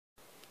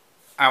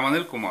I'm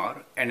Anil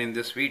Kumar, and in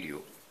this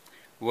video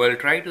we'll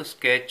try to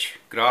sketch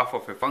graph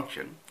of a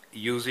function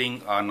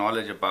using our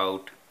knowledge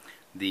about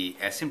the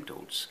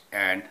asymptotes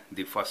and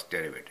the first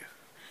derivative.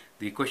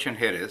 The question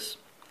here is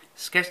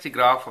sketch the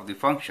graph of the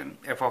function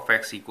f of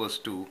x equals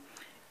to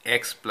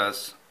x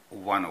plus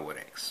 1 over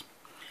x.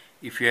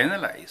 If you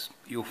analyze,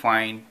 you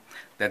find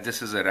that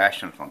this is a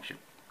rational function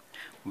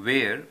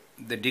where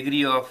the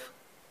degree of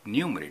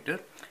numerator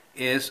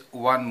is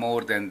 1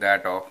 more than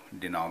that of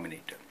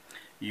denominator.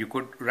 You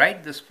could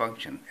write this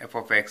function f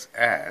of x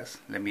as,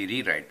 let me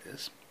rewrite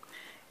this,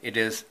 it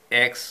is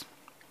x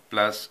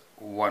plus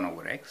 1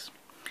 over x.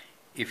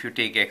 If you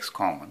take x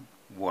common,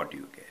 what do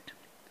you get?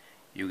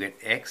 You get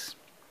x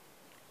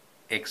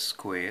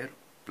square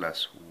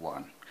plus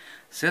 1.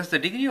 Since the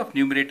degree of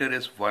numerator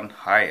is 1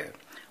 higher,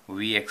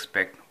 we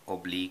expect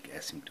oblique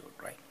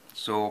asymptote, right?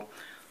 So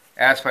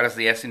as far as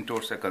the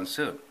asymptotes are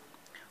concerned,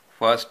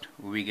 first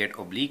we get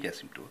oblique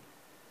asymptote.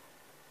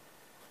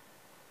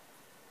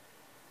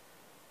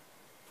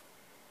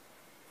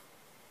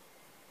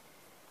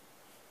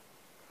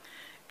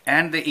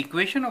 And the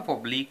equation of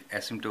oblique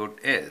asymptote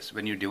is,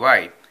 when you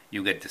divide,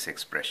 you get this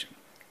expression,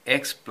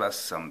 x plus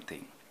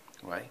something,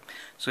 right?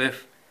 So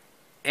if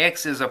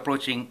x is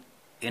approaching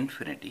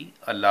infinity,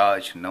 a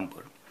large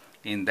number,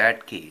 in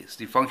that case,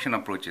 the function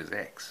approaches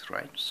x,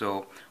 right?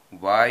 So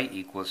y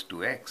equals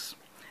to x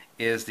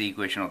is the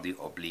equation of the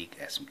oblique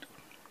asymptote.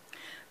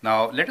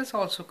 Now let us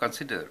also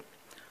consider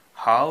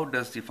how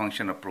does the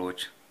function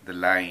approach the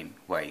line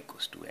y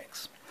equals to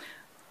x.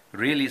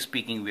 Really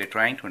speaking, we are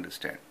trying to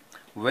understand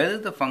whether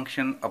the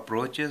function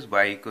approaches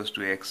y equals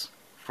to x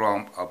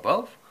from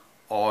above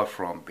or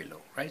from below,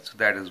 right? So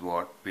that is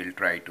what we'll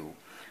try to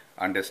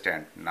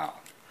understand now.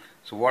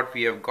 So what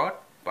we have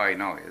got by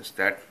now is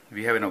that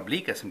we have an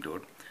oblique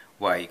asymptote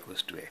y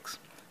equals to x.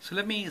 So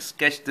let me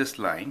sketch this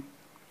line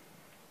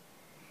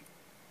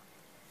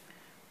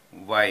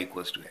y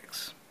equals to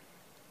x.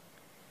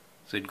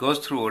 So it goes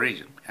through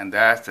origin, and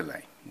that's the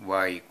line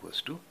y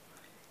equals to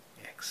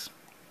x.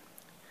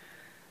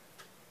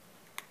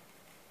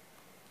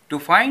 To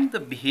find the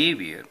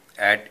behavior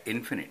at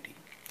infinity,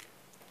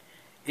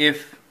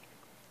 if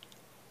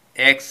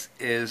x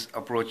is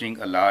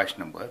approaching a large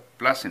number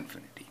plus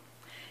infinity,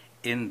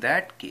 in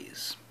that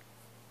case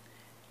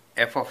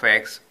f of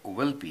x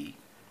will be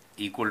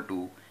equal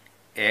to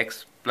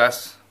x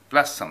plus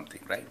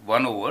something, right?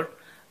 1 over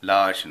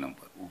large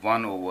number,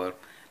 1 over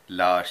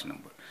large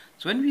number.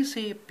 So when we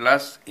say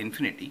plus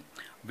infinity,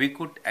 we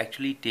could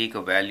actually take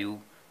a value,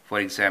 for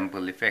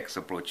example, if x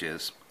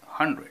approaches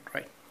 100,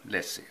 right?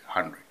 Let's say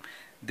 100.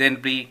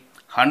 Then be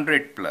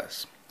 100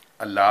 plus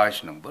a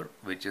large number,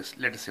 which is,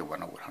 let us say,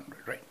 1 over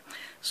 100, right?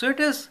 So it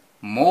is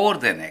more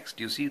than x,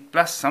 you see,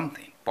 plus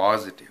something,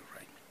 positive,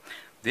 right?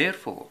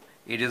 Therefore,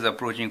 it is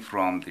approaching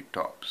from the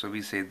top. So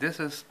we say this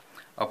is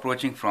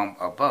approaching from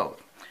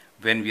above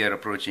when we are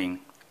approaching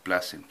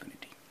plus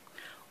infinity.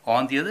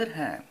 On the other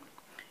hand,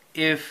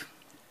 if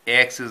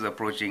x is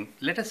approaching,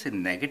 let us say,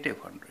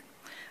 negative 100,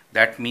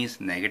 that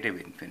means negative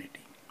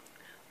infinity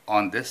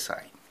on this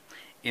side.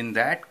 In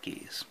that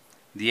case,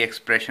 the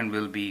expression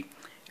will be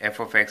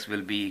f of x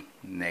will be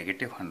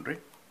negative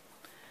 100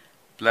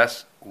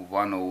 plus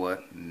 1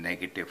 over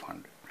negative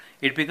 100.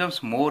 It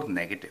becomes more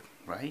negative,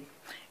 right?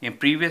 In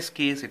previous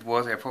case, it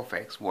was f of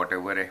x,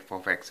 whatever f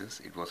of x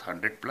is, it was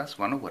 100 plus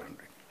 1 over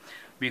 100.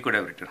 We could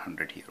have written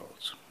 100 here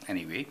also.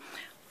 Anyway,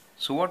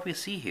 so what we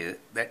see here,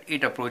 that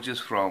it approaches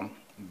from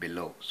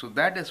below. So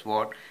that is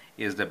what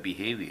is the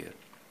behavior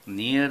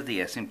near the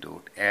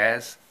asymptote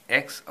as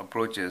x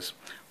approaches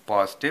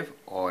positive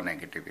or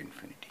negative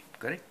infinity.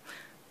 Correct?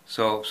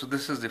 So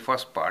this is the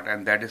first part,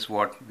 and that is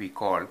what we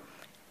call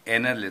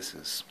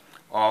analysis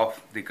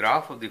of the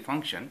graph of the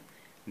function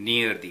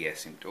near the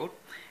asymptote,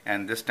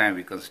 and this time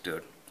we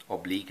considered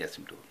oblique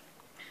asymptote.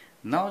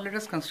 Now let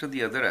us consider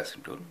the other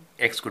asymptote.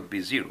 X could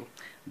be 0.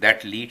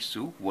 That leads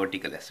to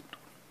vertical asymptote.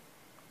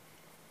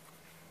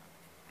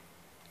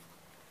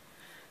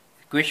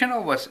 Equation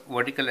of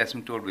vertical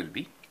asymptote will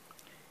be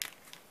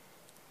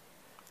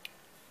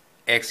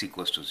x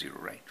equals to 0,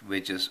 right,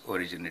 which is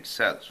origin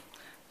itself.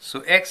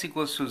 So x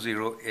equals to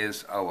 0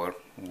 is our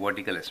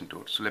vertical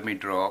asymptote. So let me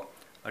draw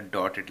a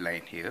dotted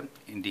line here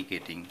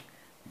indicating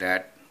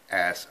that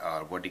as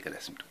our vertical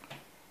asymptote.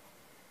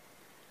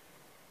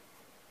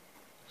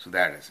 So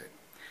that is it.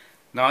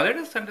 Now let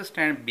us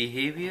understand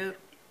behavior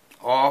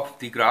of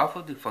the graph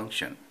of the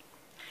function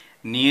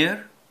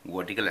near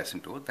vertical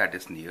asymptote, that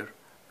is near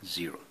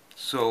 0.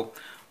 So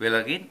we'll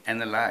again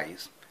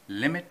analyze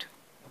limit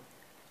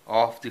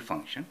of the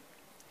function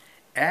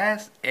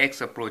as x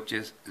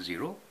approaches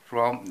 0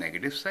 from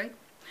negative side,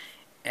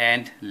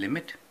 and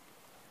limit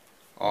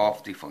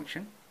of the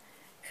function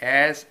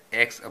as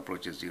x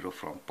approaches 0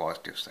 from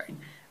positive side.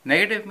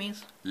 Negative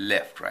means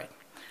left, right?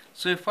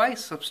 So if I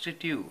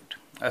substitute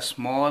a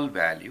small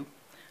value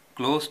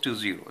close to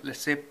 0, let's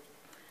say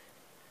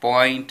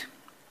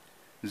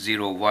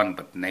 0.01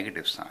 but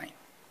negative sign,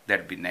 that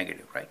would be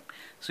negative, right?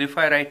 So if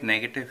I write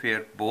negative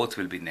here, both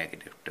will be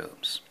negative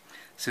terms.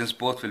 Since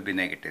both will be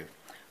negative,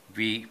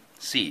 we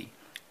see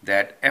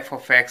that f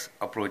of x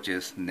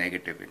approaches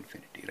negative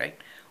infinity, right?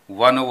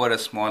 1 over a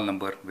small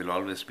number will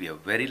always be a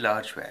very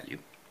large value.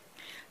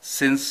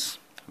 Since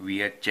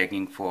we are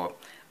checking for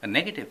a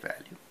negative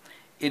value,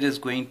 it is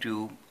going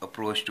to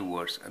approach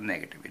towards a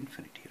negative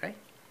infinity, right?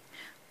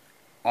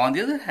 On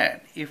the other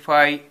hand, if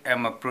I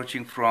am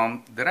approaching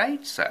from the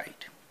right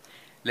side,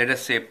 let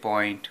us say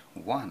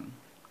 0.1.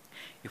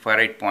 If I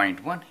write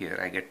 0.1 here,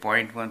 I get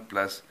 0.1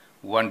 plus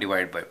 1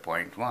 divided by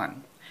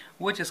 0.1,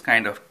 which is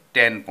kind of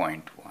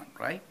 10.1,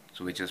 right?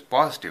 So which is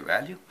positive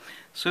value.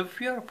 So if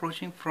we are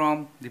approaching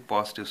from the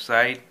positive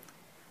side,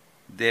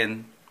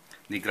 then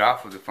the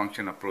graph of the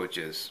function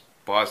approaches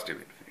positive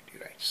infinity,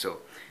 right? So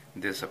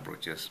this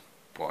approaches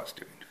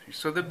positive infinity.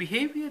 So the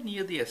behavior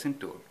near the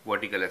asymptote,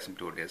 vertical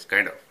asymptote, is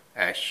kind of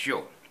as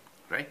shown,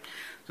 right?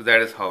 So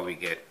that is how we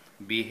get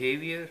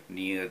behavior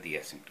near the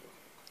asymptote.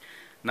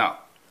 Now,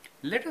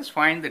 let us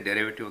find the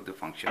derivative of the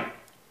function,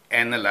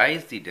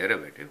 analyze the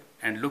derivative,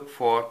 and look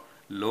for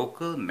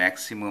local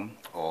maximum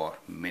or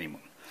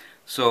minimum.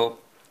 So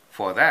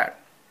for that,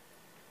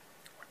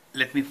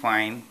 let me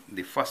find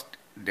the first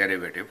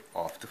derivative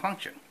of the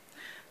function.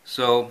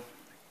 So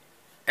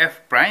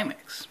f prime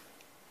x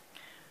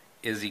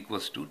is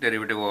equals to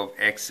derivative of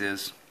x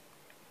is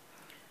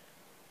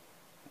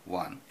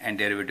 1 and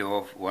derivative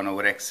of 1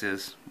 over x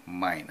is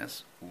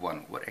minus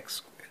 1 over x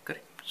squared,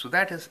 correct? So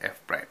that is f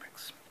prime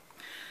x.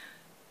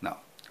 Now,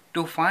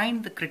 to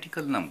find the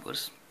critical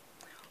numbers,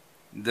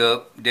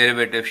 the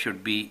derivative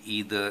should be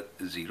either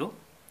 0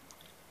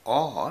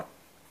 or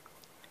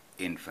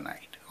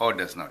infinite or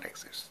does not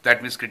exist.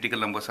 That means critical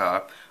numbers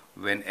are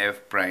when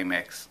f prime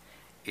x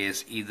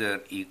is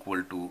either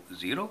equal to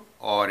 0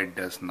 or it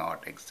does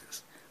not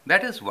exist.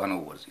 That is 1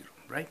 over 0,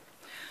 right?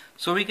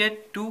 So we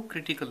get two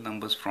critical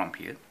numbers from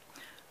here,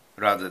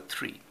 rather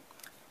 3.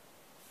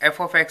 F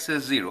of x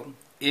is 0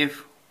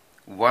 if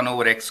 1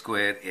 over x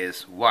squared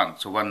is 1.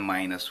 So 1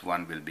 minus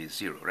 1 will be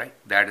 0, right?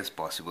 That is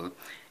possible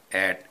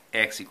at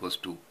x equals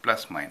to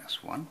plus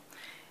minus 1.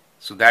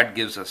 So that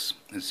gives us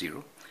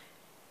 0.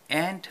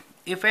 And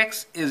if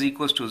x is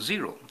equals to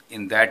 0,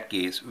 in that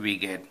case we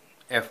get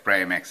f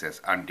prime x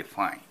as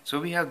undefined. So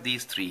we have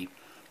these three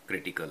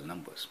critical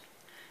numbers.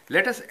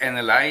 Let us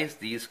analyze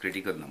these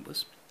critical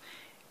numbers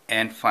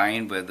and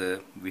find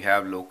whether we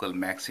have local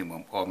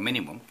maximum or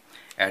minimum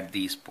at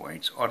these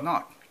points or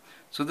not.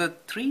 So the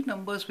three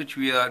numbers which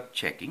we are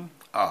checking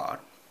are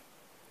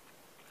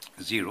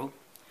 0,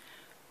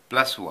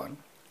 plus 1,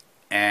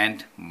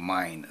 and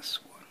minus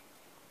 1.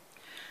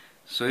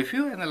 So if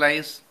you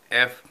analyze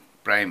f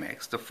prime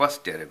x, the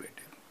first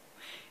derivative,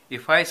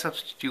 if I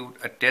substitute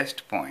a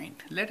test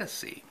point, let us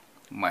say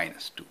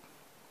minus 2.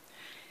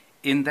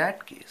 In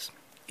that case,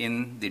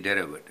 in the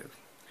derivative,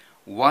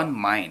 1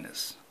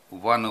 minus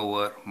 1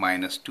 over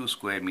minus 2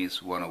 square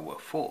means 1 over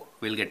 4.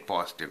 We'll get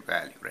positive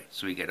value, right?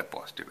 So we get a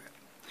positive value.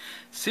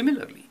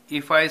 Similarly,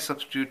 if I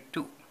substitute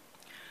 2,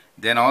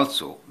 then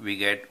also we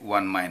get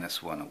 1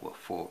 minus 1 over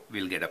 4.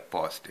 We'll get a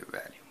positive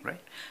value,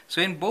 right?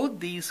 So in both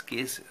these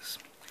cases,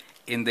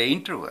 in the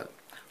interval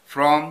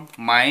from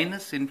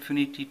minus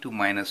infinity to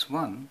minus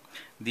 1,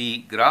 the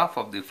graph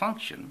of the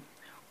function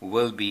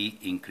will be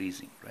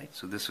increasing, right?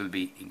 So this will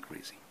be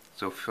increasing.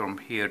 So from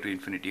here to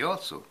infinity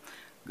also,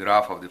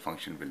 graph of the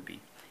function will be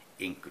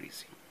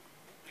increasing.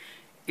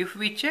 If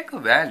we check a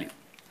value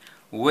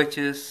which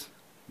is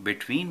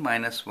between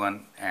minus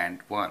 1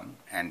 and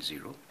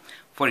 0,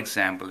 for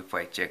example, if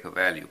I check a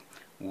value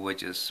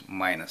which is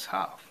minus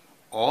half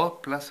or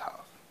plus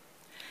half,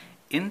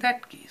 in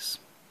that case,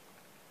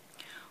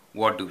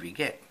 what do we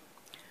get?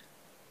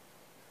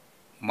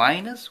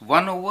 Minus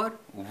 1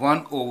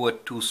 over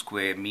 2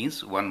 square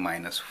means 1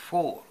 minus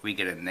 4. We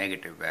get a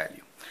negative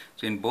value.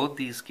 So in both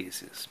these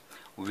cases,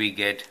 we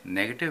get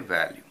negative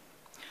value.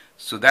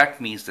 So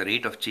that means the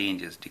rate of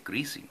change is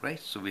decreasing, right?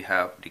 So we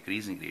have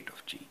decreasing rate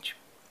of change.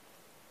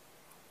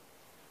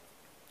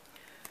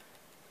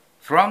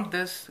 From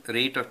this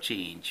rate of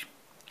change,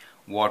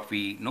 what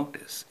we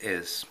notice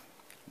is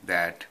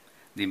that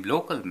the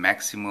local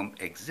maximum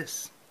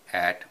exists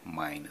at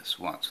minus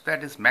 1. So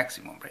that is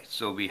maximum, right?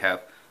 So we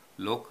have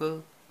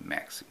local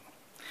maximum.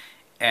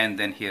 And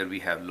then here we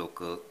have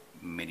local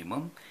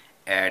minimum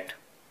at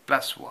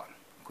plus 1,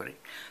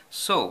 correct?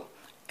 So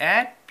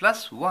at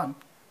plus 1,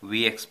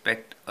 we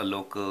expect a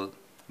local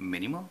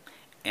minimum,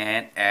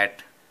 and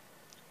at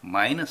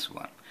minus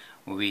 1,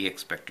 we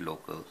expect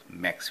local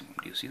maximum.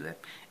 Do you see that?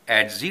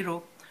 At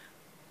 0,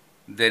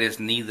 there is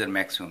neither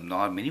maximum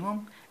nor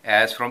minimum,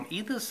 as from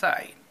either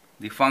side,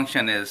 the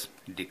function is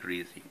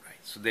decreasing, right?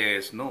 So there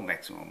is no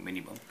maximum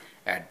minimum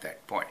at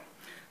that point.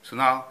 So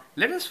now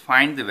let us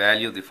find the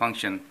value of the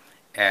function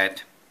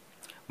at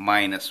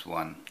minus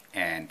 1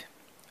 and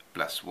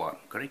plus 1,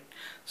 correct?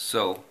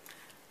 So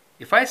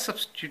if I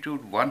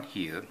substitute 1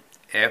 here,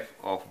 f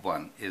of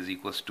 1 is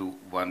equals to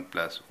 1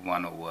 plus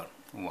 1 over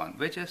 1,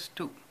 which is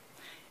 2.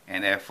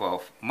 And f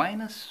of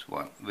minus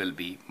 1 will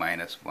be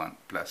minus 1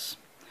 plus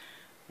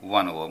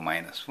 1 over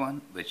minus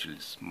 1, which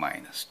is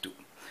minus 2.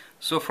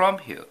 So from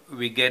here,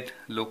 we get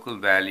local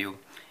value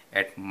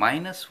at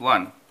minus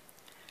 1.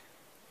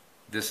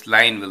 this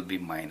line will be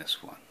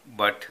minus 1,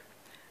 but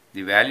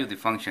the value of the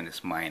function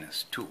is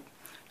minus 2.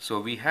 So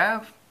we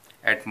have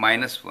at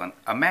minus 1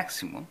 a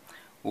maximum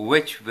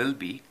which will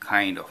be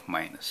kind of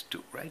minus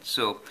 2, right?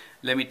 So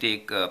let me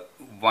take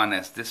 1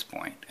 as this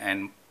point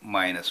and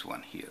minus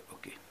 1 here.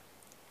 Okay,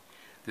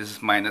 this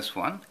is minus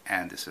 1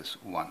 and this is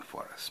 1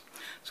 for us.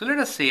 So let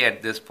us say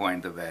at this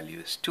point the value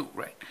is 2,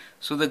 right?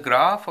 So the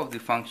graph of the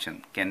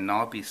function can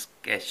now be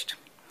sketched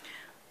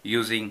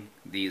using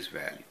these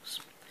values,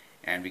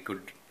 and we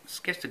could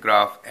sketch the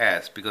graph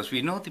as, because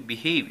we know the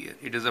behavior,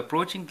 it is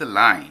approaching the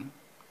line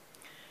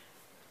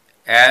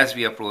as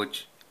we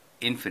approach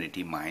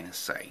infinity minus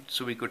side.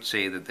 So we could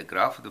say that the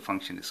graph of the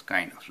function is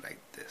kind of like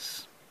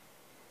this,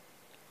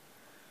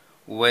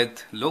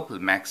 with local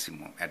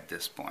maximum at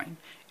this point,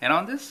 and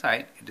on this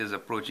side it is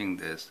approaching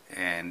this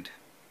and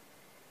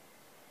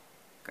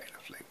kind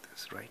of like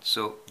this, right?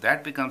 So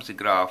that becomes the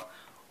graph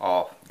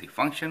of the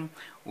function,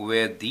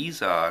 where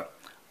these are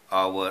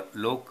our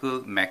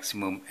local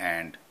maximum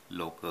and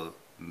local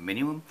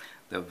minimum.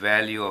 The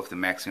value of the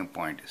maximum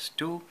point is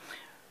 2,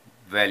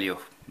 value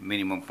of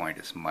minimum point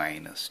is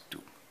minus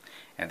 2,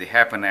 and they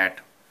happen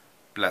at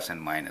plus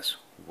and minus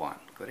 1,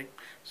 correct?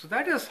 So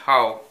that is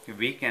how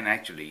we can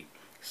actually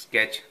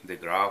sketch the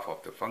graph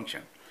of the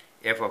function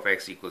f of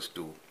x equals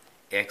to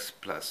x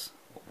plus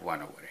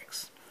 1 over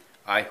x.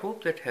 I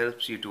hope that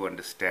helps you to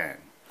understand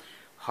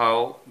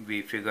how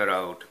we figure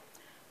out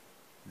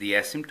the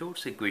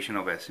asymptotes, equation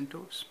of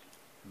asymptotes,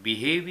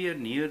 behavior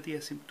near the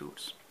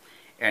asymptotes,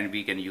 and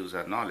we can use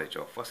our knowledge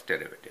of first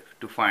derivative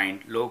to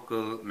find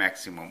local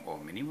maximum or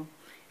minimum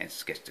and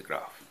sketch the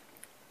graph.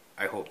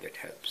 I hope that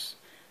helps.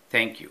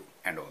 Thank you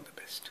and all the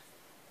best.